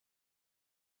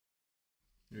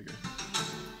Here we go.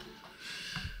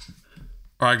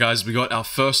 Alright guys, we got our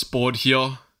first board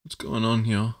here. What's going on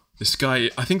here? This guy,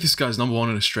 I think this guy's number 1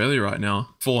 in Australia right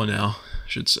now. 4 now, I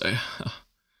should say.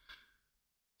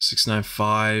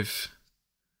 695.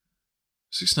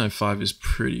 695 is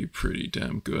pretty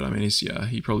damn good. I mean,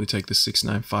 he'd probably take the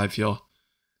 695 here.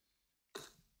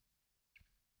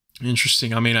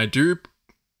 Interesting. I mean,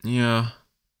 yeah.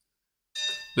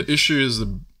 The issue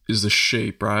is the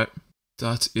shape, right?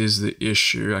 That is the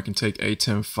issue. I can take 8,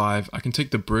 10, 5. I can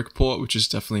take the brick port, which is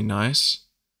definitely nice.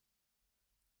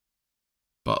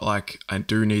 But like, I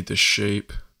do need the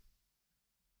shape.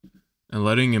 And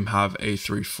letting him have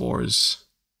A3, 4 is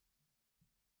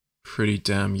pretty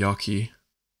damn yucky.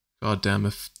 God damn,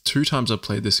 if 2 times I've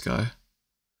played this guy,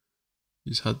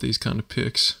 he's had these kind of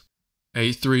picks.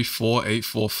 A3, 4, 8,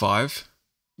 4, 5.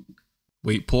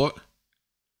 Wheat port.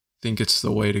 Think it's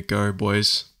the way to go,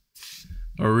 boys.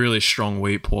 A really strong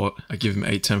wheat port. I give him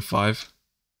 8, 10, 5.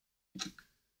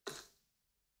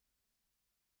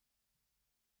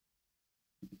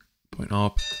 Point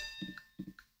up.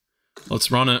 Let's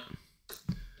run it.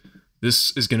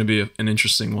 This is going to be an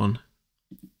interesting one.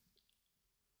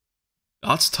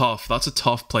 That's tough. That's a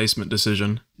tough placement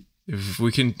decision. If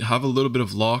we can have a little bit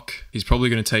of luck, he's probably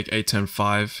going to take 8, 10,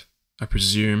 5, I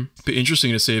presume. Be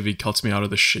interesting to see if he cuts me out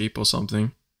of the sheep or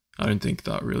something. I don't think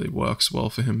that really works well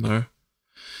for him though.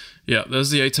 Yeah, there's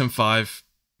the 8, 10, 5.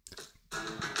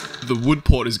 The wood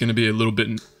port is going to be a little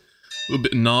bit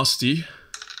nasty,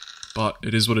 but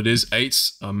it is what it is.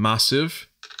 8s are massive.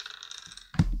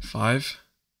 5.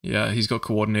 Yeah, he's got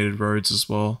coordinated roads as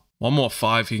well. One more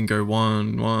 5, he can go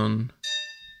 1, 1.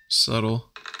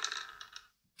 Settle.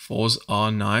 4s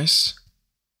are nice.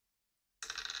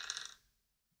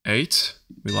 8,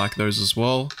 we like those as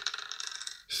well.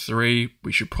 3,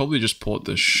 we should probably just port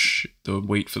the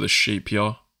wheat for the sheep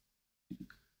here.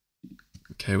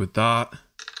 Okay with that.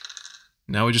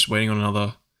 Now we're just waiting on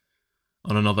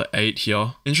another 8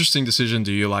 here. Interesting decision.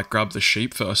 Do you like grab the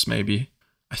sheep first maybe?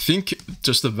 I think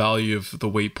just the value of the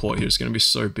wheat port here is going to be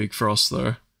so big for us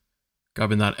though.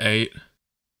 Grabbing that 8.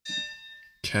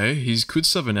 Okay, he could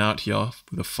 7 out here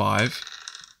with a 5.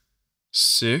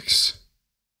 6.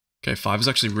 Okay, 5 is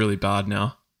actually really bad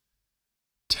now.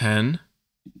 10.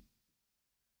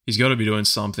 He's got to be doing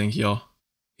something here.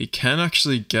 He can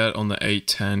actually get on the 8,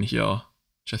 10 here,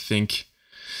 which I think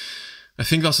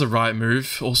that's the right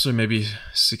move. Also maybe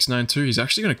 6, 9, 2. He's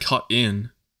actually going to cut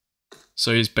in.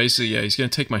 So he's basically, yeah, he's going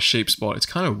to take my sheep spot. It's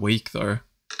kind of weak though.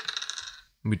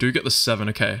 And we do get the 7,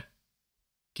 okay.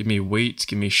 Give me wheat,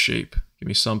 give me sheep. Give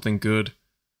me something good.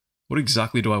 What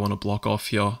exactly do I want to block off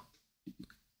here?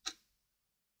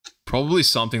 Probably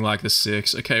something like the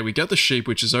 6. Okay, we get the sheep,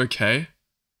 which is okay.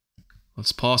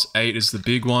 Let's pass 8 is the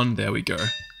big one. There we go.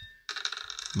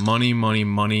 Money, money,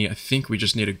 money. I think we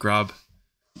just need to grab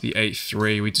the 8,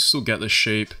 3. We just still get the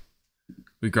sheep.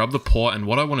 We grab the port, and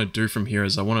what I want to do from here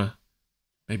is I want to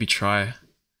maybe try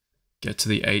get to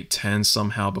the 8, 10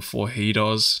 somehow before he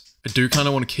does. I do kind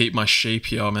of want to keep my sheep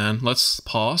here, man. Let's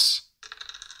pass.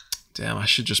 Damn, I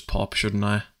should just pop, shouldn't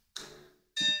I?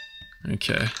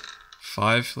 Okay.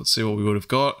 5. Let's see what we would have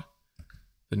got.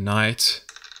 The knight.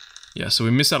 Yeah, so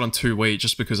we missed out on 2 wheat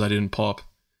just because I didn't pop.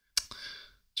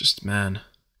 Just, man,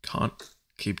 can't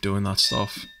keep doing that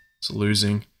stuff. It's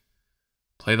losing.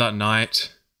 Play that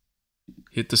knight.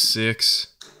 Hit the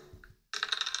 6.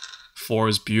 4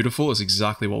 is beautiful. It's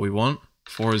exactly what we want.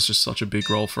 4 is just such a big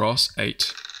roll for us.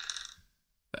 8.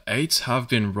 The 8s have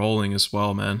been rolling as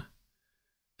well, man.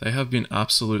 They have been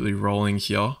absolutely rolling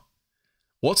here.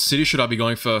 What city should I be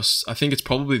going first? I think it's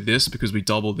probably this because we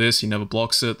double this. He never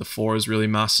blocks it. The 4 is really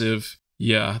massive.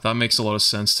 Yeah, that makes a lot of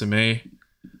sense to me.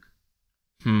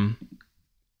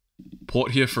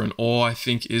 Port here for an ore, I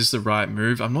think, is the right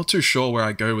move. I'm not too sure where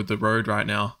I go with the road right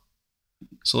now.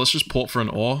 So let's just port for an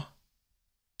ore.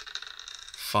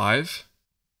 5.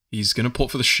 He's going to port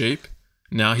for the sheep.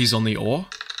 Now he's on the ore.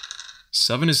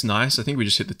 7 is nice. I think we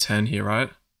just hit the 10 here,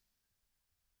 right?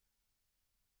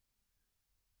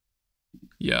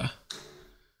 Yeah.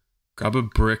 Grab a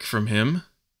brick from him.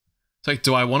 It's like,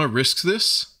 do I want to risk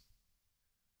this?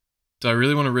 Do I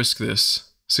really want to risk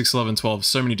this? 6, 11, 12.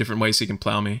 So many different ways he can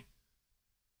plow me.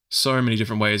 So many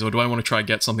different ways. Or do I want to try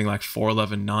get something like 4,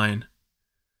 11, 9?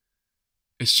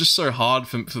 It's just so hard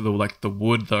for the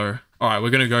wood though. Alright, we're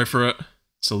going to go for it.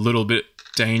 It's a little bit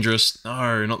dangerous.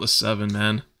 No, not the 7,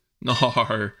 man. No.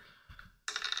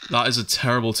 That is a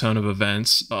terrible turn of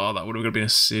events. Oh, that would have been a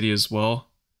city as well.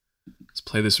 Let's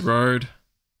play this road.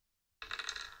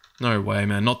 No way,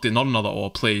 man. Not another ore,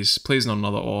 please. Please not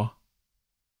another ore.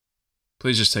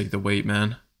 Please just take the wheat,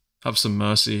 man. Have some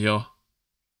mercy here.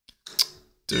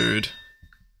 Dude.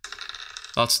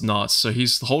 That's nuts. So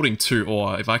he's holding 2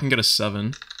 ore. If I can get a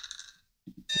 7.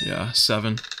 Yeah,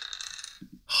 7.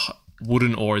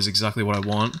 Wooden ore is exactly what I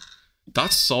want.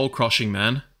 That's soul crushing,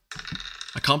 man.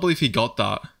 I can't believe he got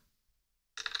that.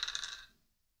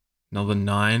 Another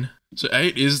 9. So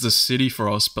 8 is the city for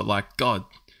us, but like, God.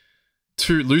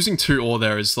 Losing 2 ore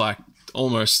there is like,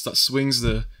 almost, that swings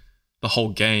the whole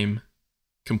game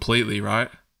completely, right?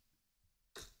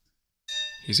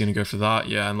 He's gonna go for that,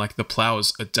 yeah, and like the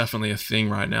plows are definitely a thing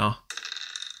right now.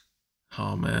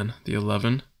 Oh man, the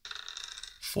 11.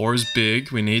 4 is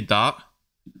big, we need that.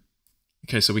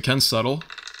 Okay, so we can settle.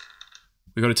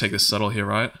 We gotta take this settle here,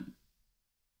 right?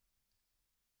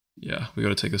 Yeah, we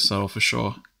gotta take this settle for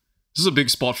sure. This is a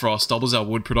big spot for us, doubles our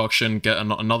wood production, get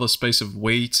another space of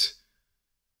wheat.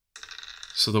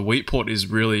 So the wheat port is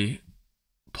really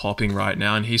popping right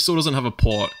now, and he still doesn't have a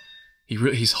port.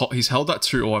 He's held that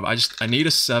 2 ore. I need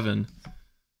a 7.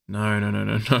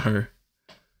 No.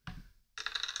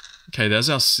 Okay, there's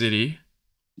our city.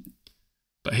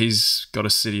 But he's got a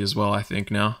city as well, I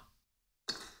think, now.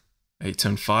 8,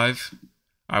 10, 5.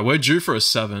 Alright, we're due for a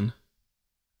 7.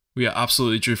 We are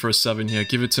absolutely due for a 7 here.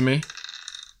 Give it to me.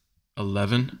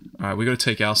 11. Alright, we gotta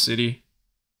take our city.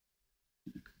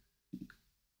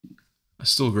 I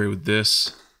still agree with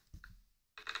this.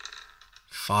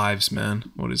 5s,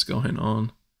 man. What is going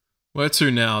on? Where to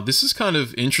now? This is kind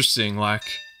of interesting,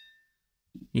 like,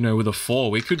 you know, with a 4,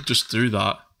 we could just do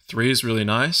that. 3 is really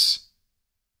nice.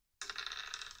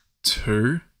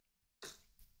 2.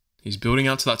 He's building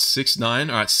out to that 6, 9.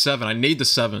 Alright, 7. I need the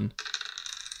 7.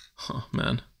 Oh,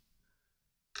 man.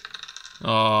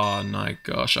 Oh, my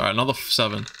gosh. Alright, another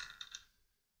 7.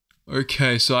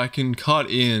 Okay, so I can cut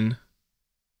in.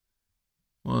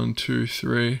 1, 2,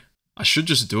 3. I should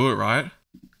just do it, right?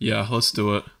 Yeah, let's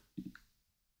do it.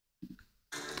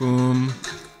 Boom.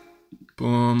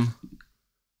 Boom.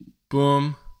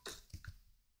 Boom.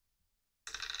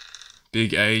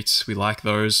 Big 8. We like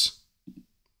those.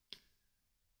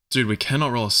 Dude, we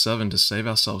cannot roll a 7 to save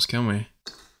ourselves, can we?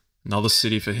 Another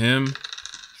city for him.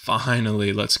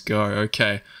 Finally, let's go.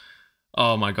 Okay.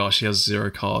 Oh my gosh, he has 0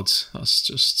 cards. That's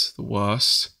just the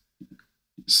worst.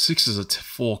 6s are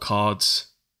 4 cards.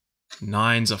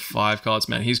 9s are 5 cards.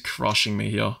 Man, he's crushing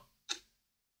me here.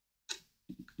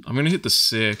 I'm gonna hit the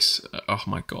 6. Oh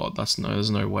my god, there's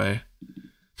no way.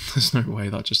 There's no way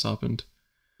that just happened.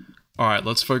 Alright,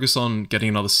 let's focus on getting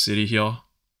another city here.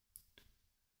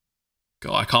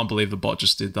 God, I can't believe the bot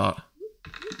just did that.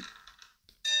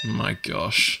 My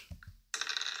gosh.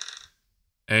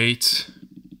 8.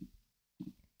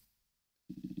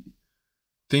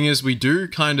 Thing is, we do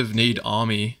kind of need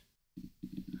army.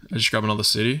 I just grab another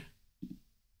city.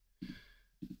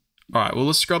 Alright, well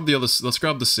let's grab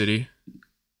the city.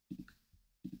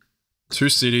 2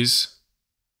 cities.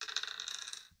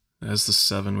 There's the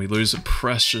 7. We lose a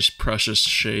precious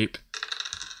sheep.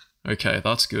 Okay,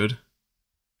 that's good.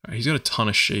 Alright, he's got a ton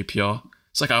of sheep here.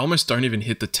 It's like I almost don't even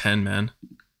hit the 10, man.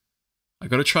 I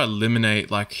gotta try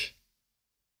eliminate, like...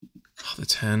 Oh, the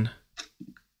 10.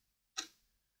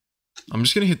 I'm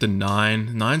just gonna hit the 9.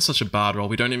 9's such a bad roll.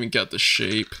 We don't even get the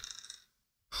sheep.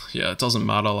 Yeah, it doesn't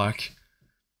matter, like...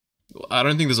 I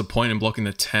don't think there's a point in blocking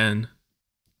the 10.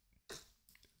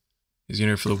 He's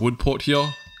gonna go for the wood port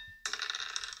here.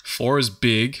 4 is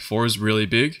big. 4 is really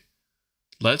big.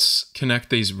 Let's connect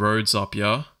these roads up,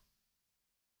 yeah?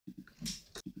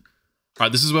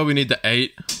 Alright, this is where we need the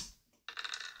 8.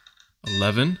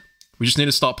 11. We just need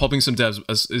to start popping some devs.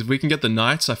 If we can get the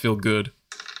knights, I feel good.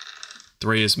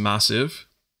 3 is massive.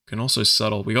 Can also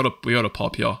settle. We gotta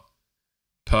pop here.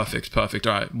 Perfect.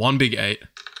 Alright, 1 big 8.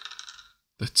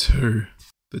 The 2.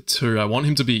 The 2. I want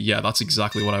him to be... Yeah, that's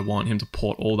exactly what I want. Him to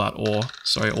port all that ore.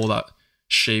 Sorry, all that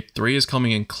sheep. 3 is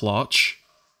coming in clutch.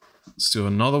 Let's do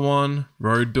another one.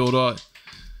 Road builder.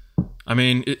 I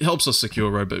mean, it helps us secure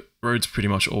road, but road's pretty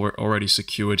much already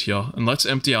secured here. And let's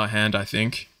empty our hand, I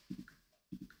think.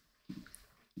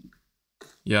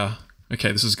 Yeah.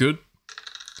 Okay, this is good.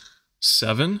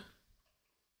 7.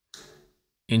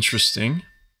 Interesting.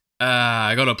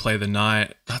 I gotta play the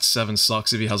knight. That 7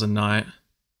 sucks if he has a knight.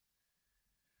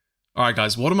 Alright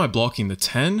guys, what am I blocking? The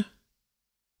 10?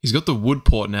 He's got the wood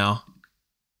port now.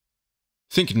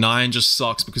 I think 9 just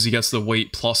sucks because he gets the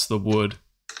wheat plus the wood.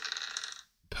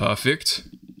 Perfect.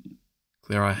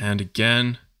 Clear our hand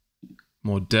again.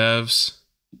 More devs.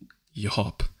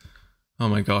 Yop. Oh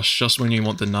my gosh, just when you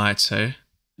want the knights, hey?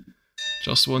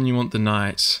 Just when you want the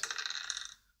knights.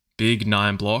 Big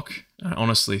 9 block. I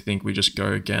honestly think we just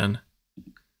go again.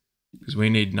 Because we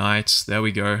need knights. There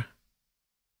we go.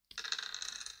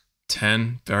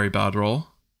 10. Very bad roll.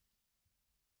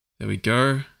 There we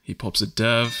go. He pops a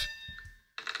dev.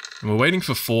 And we're waiting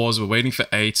for 4s, we're waiting for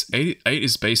 8s. 8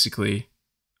 is basically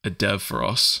a dev for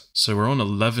us. So we're on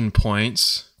 11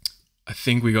 points. I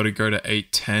think we got to go to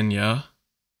 8-10, yeah?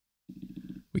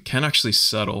 We can actually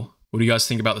settle. What do you guys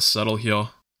think about the settle here?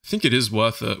 I think it is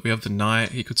worth it. We have the knight.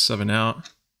 He could 7 out.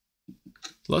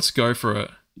 Let's go for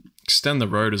it. Extend the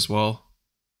road as well.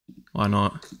 Why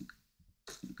not?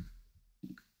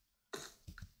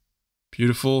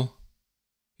 Beautiful.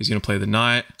 He's going to play the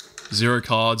knight. 0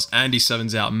 cards. And he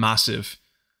 7s out. Massive.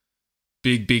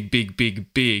 Big, big, big,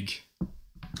 big, big.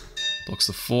 Blocks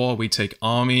the 4. We take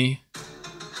army.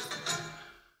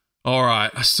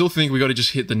 Alright. I still think we got to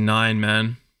just hit the 9,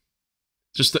 man.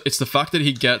 It's the fact that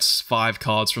he gets 5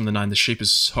 cards from the 9. The sheep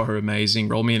is so amazing.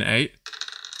 Roll me an 8.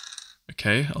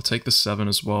 Okay, I'll take the 7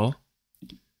 as well.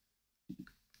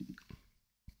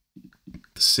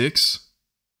 The 6.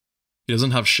 He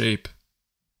doesn't have sheep,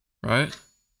 right?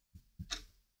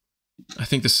 I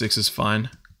think the 6 is fine.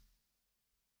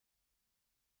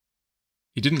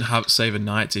 He didn't save a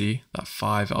knight, did he? That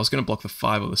 5. I was going to block the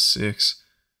 5 or the 6.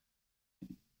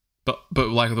 But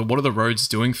like, what are the roads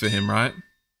doing for him, right?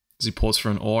 As he ports for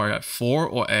an ore at 4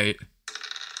 or 8.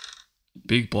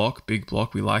 Big block,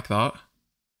 we like that.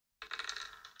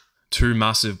 2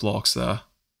 massive blocks there.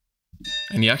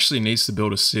 And he actually needs to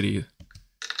build a city.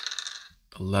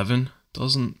 11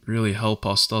 doesn't really help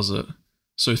us, does it?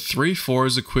 So 3-4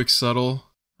 is a quick settle.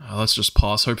 Let's just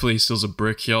pass. Hopefully he steals a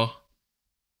brick here.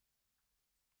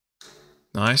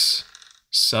 Nice.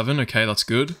 7, okay, that's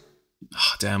good.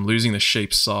 Ah, damn, losing the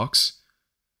sheep sucks.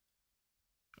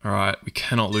 Alright, we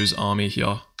cannot lose army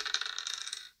here.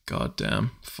 God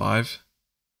damn. 5.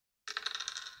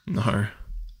 No.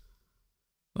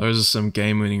 Those are some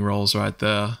game-winning rolls right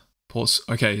there.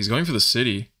 Okay, he's going for the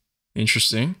city.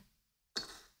 Interesting.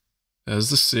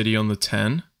 There's the city on the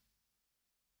 10.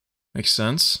 Makes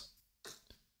sense.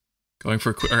 Going for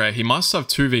a quick... Alright, he must have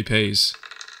 2 VPs.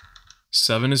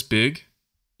 7 is big.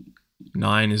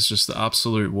 9 is just the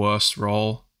absolute worst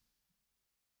roll.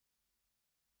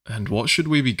 And what should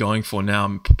we be going for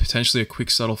now? Potentially a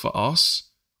quick settle for us?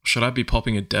 Or should I be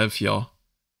popping a dev here?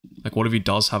 Like, what if he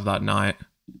does have that knight?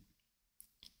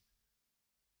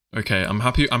 Okay, I'm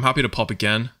happy to pop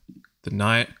again. The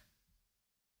knight.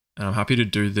 And I'm happy to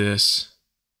do this.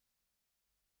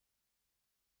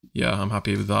 Yeah, I'm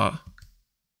happy with that.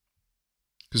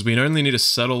 Because we only need to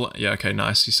settle... Yeah, okay,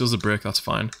 nice. He steals the brick, that's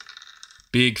fine.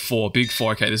 Big 4, big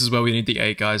 4. Okay, this is where we need the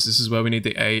 8, guys. This is where we need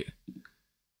the 8.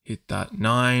 Hit that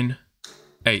 9.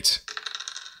 8.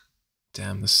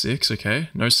 Damn, the 6, okay.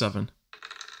 No 7.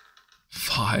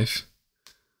 5.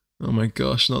 Oh my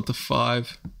gosh, not the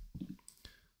 5.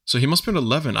 So he must be at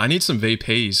 11. I need some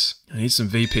VPs. I need some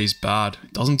VPs bad.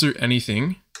 Doesn't do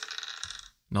anything.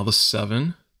 Another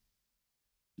 7.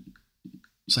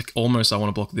 It's like almost I want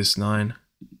to block this 9.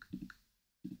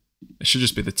 It should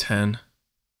just be the 10.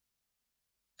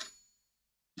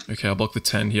 Okay, I'll block the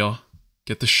 10 here.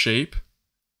 Get the sheep.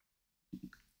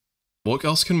 What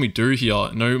else can we do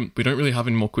here? No, we don't really have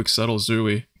any more quick settles, do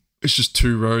we? It's just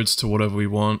 2 roads to whatever we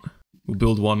want. We'll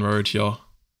build 1 road here.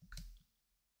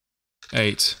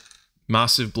 8.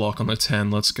 Massive block on the 10,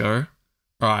 let's go.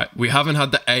 Alright, we haven't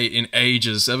had the 8 in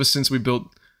ages. Ever since we built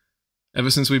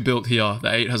here, the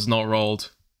 8 has not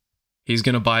rolled. He's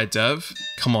gonna buy a dev?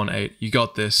 Come on, 8, you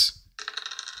got this.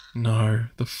 No,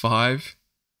 the 5.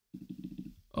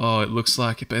 Oh, it looks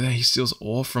like it, but then he steals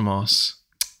ore from us.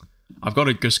 I've got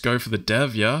to just go for the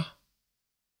dev, yeah? I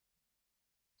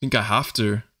think I have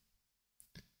to.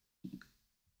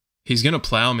 He's gonna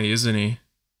plow me, isn't he?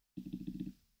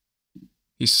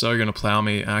 He's so gonna plow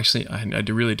me. Actually, I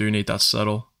really do need that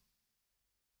settle.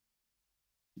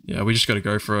 Yeah, we just gotta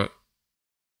go for it.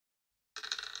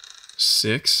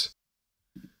 6.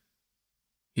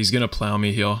 He's gonna plow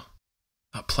me here.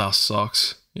 That plow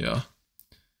sucks. Yeah.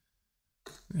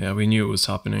 Yeah, we knew it was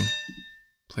happening.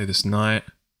 Play this knight.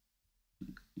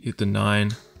 Hit the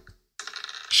 9.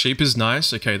 Sheep is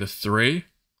nice. Okay, the 3.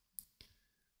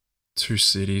 2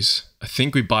 cities. I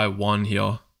think we buy 1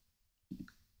 here.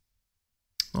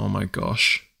 Oh my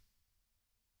gosh.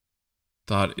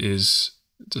 That is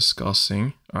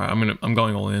disgusting. Alright, I'm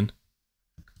going all in.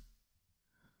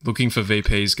 Looking for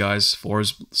VPs, guys. 4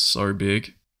 is so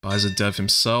big. Buys a dev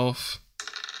himself.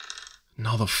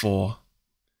 Another 4.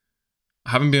 I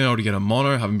haven't been able to get a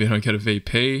mono, haven't been able to get a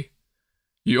VP.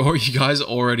 You guys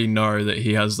already know that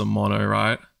he has the mono,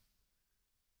 right?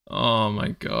 Oh my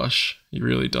gosh. He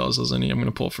really does, doesn't he? I'm going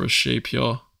to pull for a sheep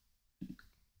here.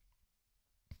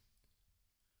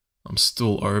 I'm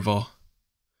still over.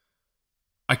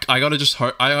 I gotta just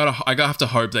hope. I have to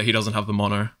hope that he doesn't have the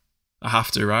mono. I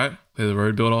have to, right? Play the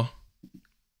road builder.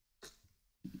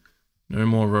 No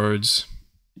more roads.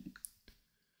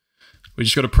 We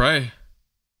just gotta pray.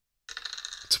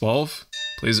 12.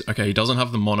 Please. Okay, he doesn't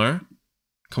have the mono.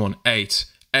 Come on, 8.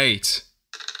 8.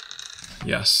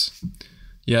 Yes.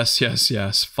 Yes, yes,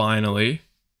 yes. Finally.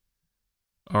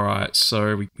 Alright,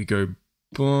 so we go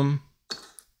boom.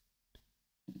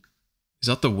 Is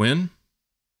that the win?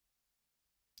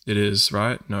 It is,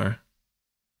 right? No.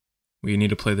 We need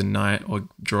to play the knight or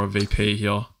draw a VP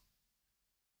here.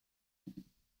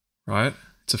 Right?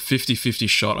 It's a 50-50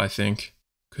 shot, I think.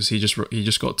 Because he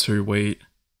just got 2 wheat.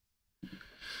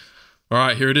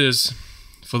 Alright, here it is.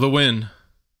 For the win.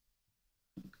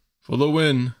 For the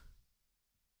win.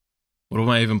 What am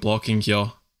I even blocking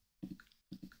here?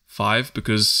 5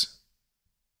 because...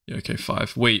 Yeah, okay,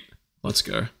 5. Wait, let's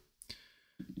go.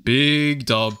 Big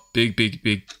dub. Big, big,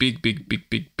 big, big, big, big,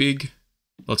 big, big.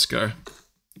 Let's go.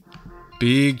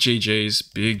 Big GG's.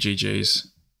 Big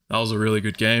GG's. That was a really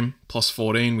good game. Plus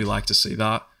 14, we like to see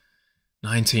that.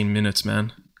 19 minutes,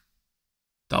 man.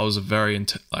 That was a very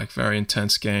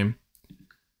intense game.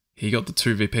 He got the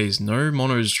 2 VPs. No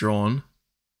monos drawn.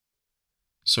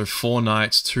 So 4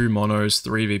 knights, 2 monos,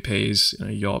 3 VPs,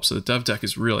 yop. So the dev deck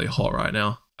is really hot right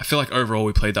now. I feel like overall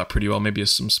we played that pretty well. Maybe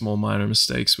some small minor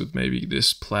mistakes with maybe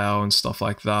this plow and stuff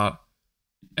like that.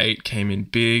 8 came in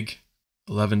big.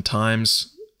 11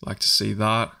 times. Like to see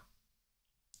that.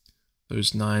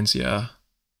 Those 9s, yeah.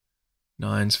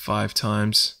 9s 5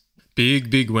 times. Big,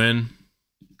 big win.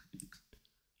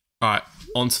 Alright,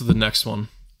 on to the next one.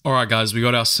 Alright guys, we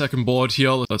got our second board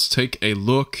here. Let's take a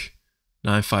look.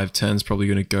 9, 5, 10 is probably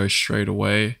going to go straight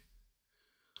away.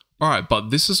 Alright, but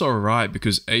this is alright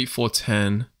because 8, 4,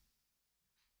 10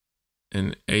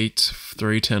 and 8,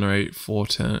 3, 10 or 8, 4,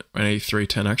 10 and 8, 3,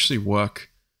 10 actually work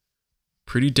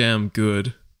pretty damn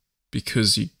good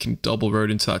because you can double road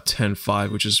into that 10,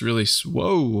 5, which is really...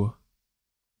 Whoa!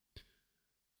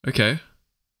 Okay.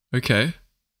 Okay.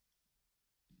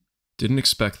 Didn't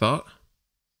expect that.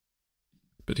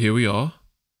 But here we are.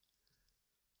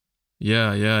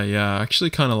 Yeah. I actually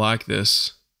kind of like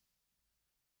this.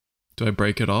 Do I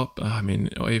break it up? I mean,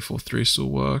 8, 4, 3 still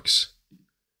works.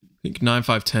 I think 9,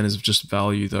 5, 10 is just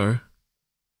value though.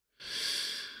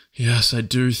 Yes, I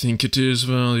do think it is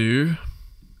value.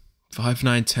 5,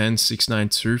 9, 10, 6, 9,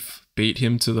 2. Beat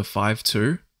him to the 5,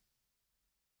 2.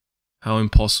 How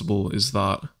impossible is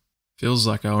that? Feels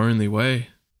like our only way.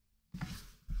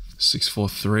 6, 4,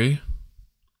 3.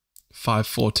 5,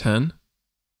 4, 10.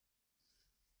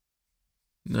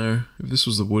 No, if this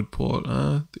was the wood port,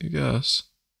 I guess.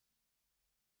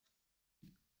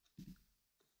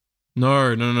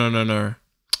 No.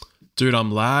 Dude,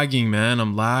 I'm lagging, man.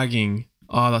 I'm lagging.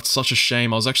 Oh, that's such a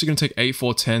shame. I was actually going to take 8,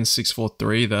 4, 10, 6, 4,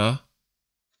 3 there.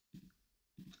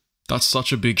 That's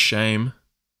such a big shame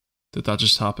that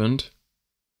just happened.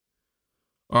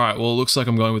 Alright, well, it looks like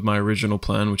I'm going with my original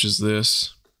plan, which is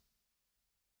this.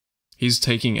 He's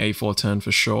taking 8, 4, 10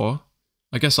 for sure.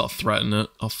 I guess I'll threaten it.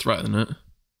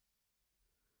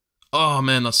 Oh,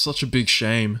 man, that's such a big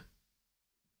shame.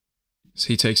 So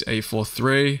he takes 8, 4,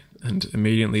 3, and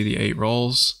immediately the 8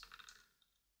 rolls.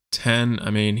 10,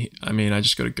 I mean, I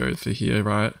just gotta go for here,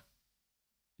 right?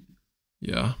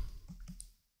 Yeah.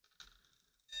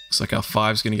 Looks like our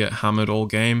 5's gonna get hammered all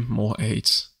game. More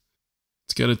 8s.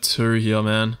 Let's get a 2 here,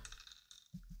 man.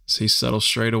 So he settles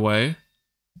straight away.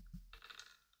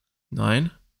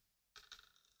 9.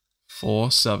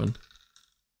 4, 7.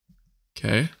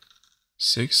 Okay.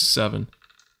 6, 7.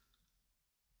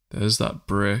 There's that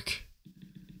brick.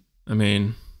 I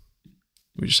mean,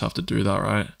 we just have to do that,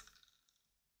 right?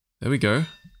 There we go.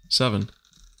 7.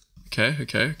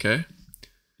 Okay.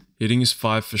 Hitting his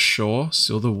 5 for sure.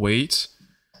 Still the wheat.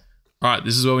 Alright,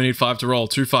 this is where we need 5 to roll.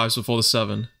 2 5s before the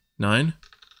 7. 9.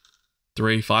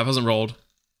 3. 5 hasn't rolled.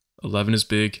 11 is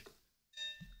big.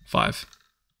 5.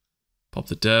 Pop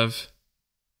the dev.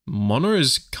 Mono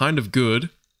is kind of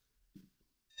good.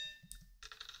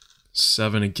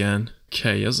 7 again.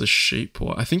 Okay, he has a sheep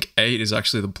port. I think 8 is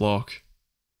actually the block.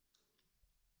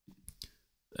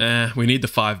 We need the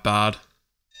 5 bad.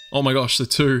 Oh my gosh, the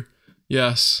 2.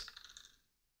 Yes.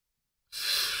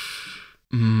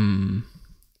 Oh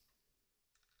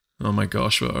my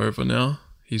gosh, we're over now.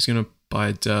 He's gonna buy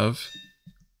a dev.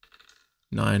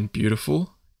 9,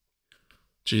 beautiful.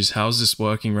 Jeez, how's this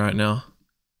working right now?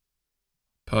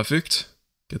 Perfect.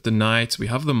 Get the knight. We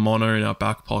have the mono in our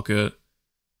back pocket.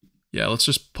 Yeah, let's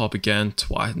just pop again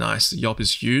twice. Nice. The yop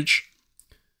is huge.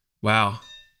 Wow.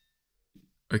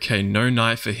 Okay, no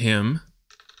knight for him.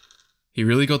 He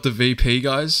really got the VP,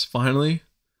 guys. Finally.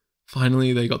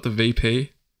 Finally, they got the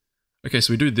VP. Okay,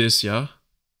 so we do this, yeah?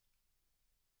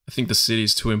 I think the city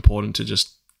is too important to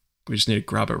just... We just need to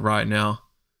grab it right now.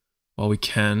 while we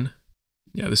can.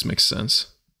 Yeah, this makes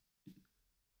sense.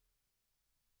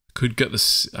 Could get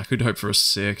this. I could hope for a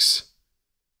 6,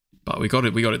 but we got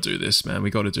to do this, man. We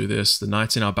got to do this. The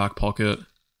knight's in our back pocket.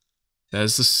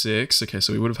 There's the 6. Okay,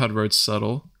 so we would have had road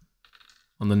settle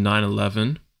on the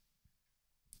 9-11.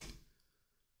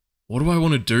 What do I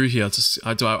want to do here?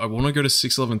 I want to go to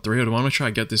 6-11-3, or do I want to try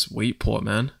to get this wheat port,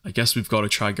 man? I guess we've got to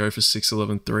try go for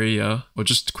 6-11-3, yeah? Or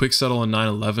just quick settle on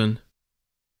 9-11.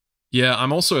 Yeah,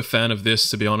 I'm also a fan of this,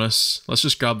 to be honest. Let's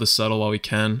just grab the settle while we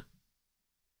can.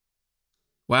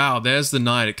 Wow, there's the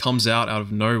knight. It comes out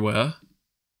of nowhere.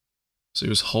 So he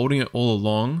was holding it all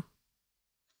along.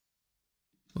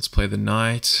 Let's play the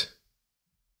knight.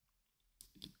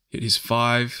 Hit his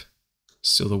 5.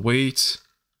 Steal the wheat.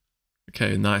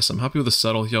 Okay, nice. I'm happy with the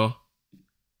settle here.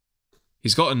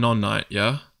 He's got a non-knight,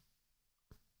 yeah?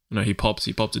 No, he popped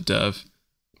a dev.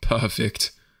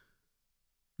 Perfect.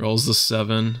 Rolls the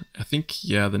 7. I think,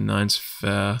 yeah, the 9's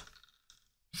fair.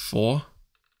 4.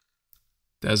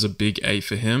 There's a big 8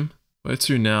 for him. Where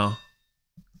to now?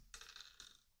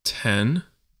 10.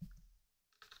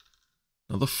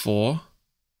 Another 4.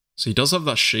 So he does have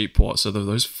that sheep port, so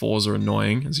those 4s are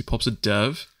annoying as he pops a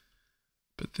dev.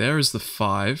 But there is the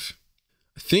 5.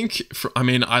 I think, I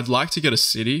mean, I'd like to get a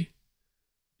city,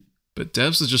 but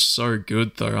devs are just so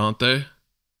good though, aren't they? I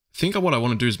think what I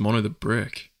want to do is mono the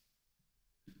brick.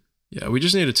 Yeah, we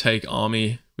just need to take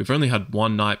army. We've only had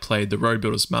one knight played. The road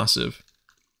builder's massive.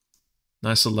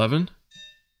 Nice 11.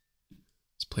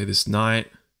 Let's play this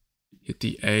knight. Hit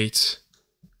the 8.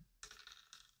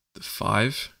 The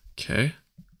 5. Okay,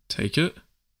 take it.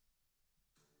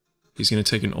 He's going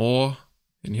to take an ore,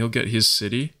 and he'll get his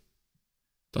city.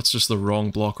 That's just the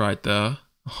wrong block right there.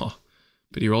 Oh,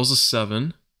 but he rolls a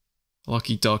 7.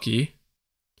 Lucky ducky.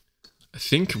 I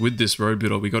think with this road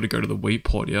builder, we got to go to the wheat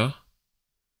port, yeah?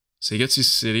 So he gets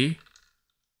his city.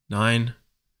 9.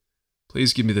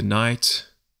 Please give me the knight.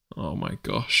 Oh my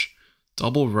gosh.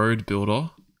 Double road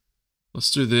builder.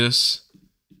 Let's do this.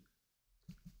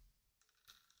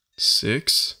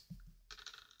 6.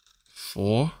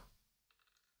 4.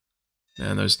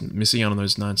 Man, those missing out on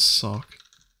those 9s suck.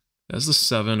 There's the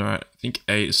 7. Alright, I think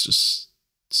 8 is just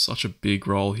such a big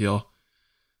roll here.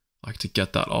 I like to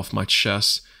get that off my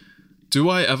chest. Do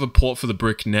I ever port for the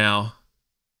brick now?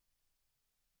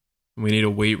 We need a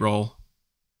wheat roll.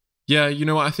 Yeah, you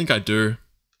know what? I think I do.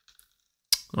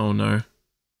 Oh no.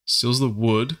 Steals the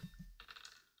wood.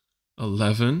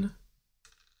 11.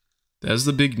 There's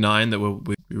the big 9 that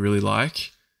we really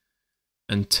like.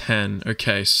 And 10.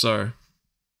 Okay, so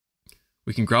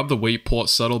we can grab the wheat port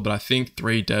settle, but I think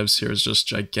 3 devs here is just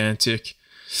gigantic.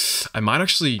 I might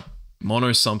actually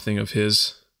mono something of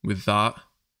his with that.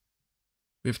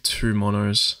 We have 2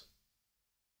 monos.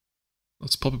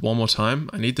 Let's pop it one more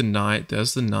time. I need the knight.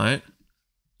 There's the knight.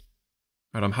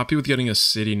 Alright, I'm happy with getting a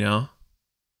city now.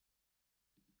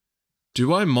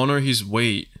 Do I mono his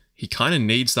wheat? He kind of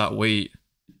needs that wheat.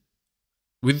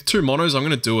 With 2 monos, I'm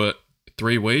going to do it.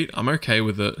 3 wheat. I'm okay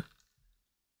with it.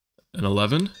 An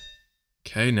 11.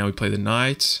 Okay, now we play the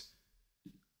knight.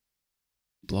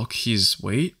 Block his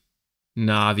wheat.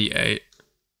 Nah, the 8.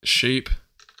 Sheep.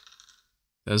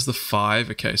 There's the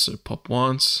 5. Okay, so pop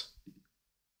once.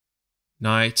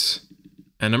 Knight.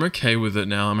 And I'm okay with it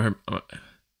now. I'm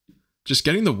just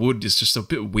getting the wood is just a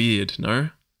bit weird, no?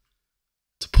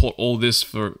 To port all this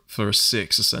for a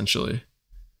 6, essentially.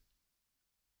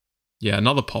 Yeah,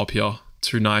 another pop here.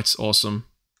 2 knights, awesome.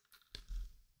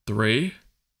 3.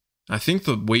 I think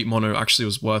the wheat mono actually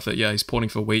was worth it. Yeah, he's porting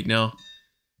for wheat now.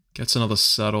 Gets another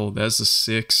settle. There's the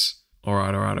 6.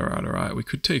 Alright. We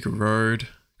could take a road.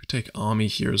 We could take army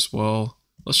here as well.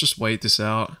 Let's just wait this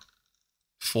out.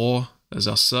 4. There's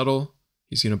our settle.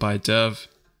 He's going to buy a dev.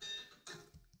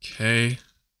 Okay.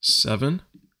 7.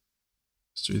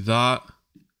 Let's do that.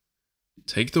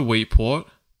 Take the wheat port.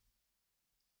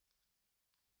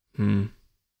 Do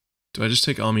I just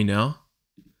take army now?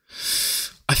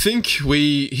 I think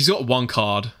he's got 1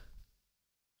 card.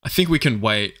 I think we can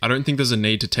wait. I don't think there's a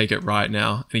need to take it right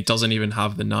now. And he doesn't even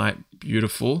have the knight.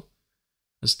 Beautiful.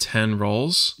 There's 10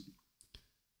 rolls.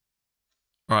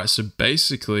 Alright, so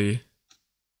basically,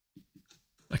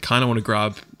 I kind of want to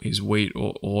grab his wheat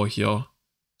or ore here.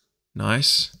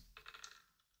 Nice.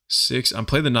 6. I'm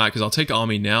playing the knight because I'll take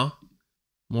army now.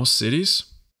 More cities?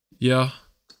 Yeah.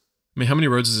 I mean, how many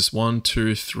roads is this? 1,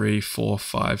 2, 3, 4,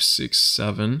 5, 6,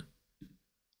 7.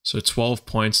 So 12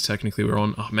 points technically we're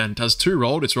on. Oh man, it has 2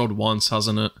 rolled. It's rolled once,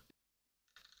 hasn't it?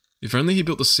 If only he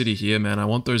built the city here, man. I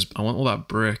want all that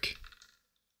brick.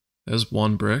 There's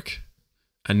 1 brick.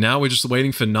 And now we're just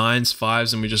waiting for 9s,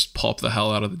 5s, and we just pop the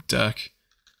hell out of the deck.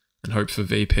 And hope for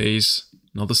VPs.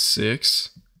 Another 6.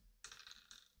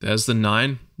 There's the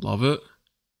 9. Love it.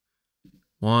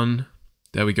 1.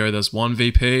 There we go. There's 1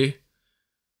 VP.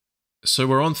 So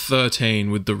we're on 13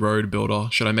 with the road builder.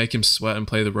 Should I make him sweat and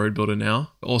play the road builder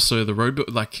now? Also, the road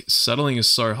builder, like, settling is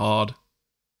so hard.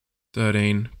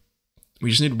 13. We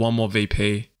just need 1 more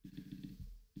VP.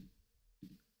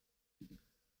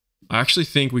 I actually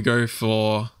think we go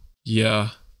for, yeah.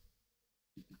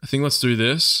 I think let's do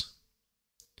this.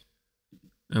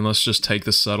 And let's just take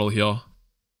the settle here.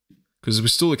 Because we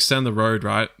still extend the road,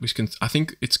 right? I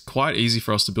think it's quite easy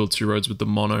for us to build 2 roads with the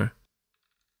mono.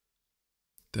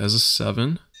 There's a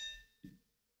 7.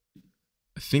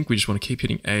 I think we just want to keep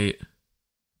hitting 8.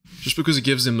 Just because it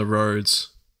gives him the roads.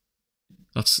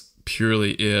 That's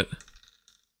purely it.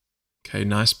 Okay,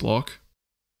 nice block.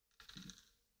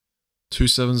 2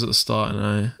 7s at the start and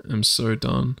I am so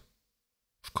done.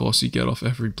 Of course you get off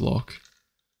every block.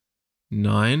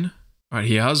 9. Alright,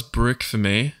 he has brick for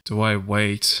me. Do I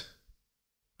wait?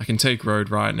 I can take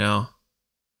road right now.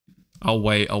 I'll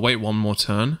wait 1 more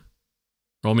turn.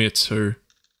 Roll me a 2.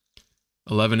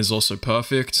 11 is also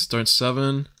perfect. Don't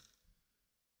 7.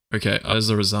 Okay, there's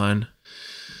the resign.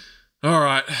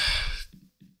 Alright.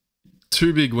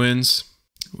 2 big wins.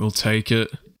 We'll take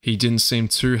it. He didn't seem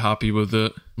too happy with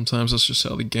it. Sometimes that's just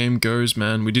how the game goes,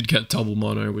 man. We did get double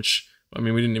mono, which, I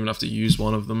mean, we didn't even have to use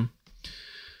one of them.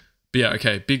 But yeah,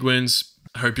 okay, big wins.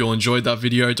 I hope you all enjoyed that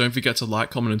video. Don't forget to like,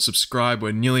 comment, and subscribe.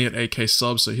 We're nearly at 8K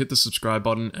subs, so hit the subscribe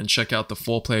button and check out the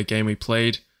 4-player game we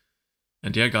played.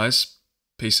 And yeah, guys,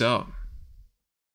 peace out.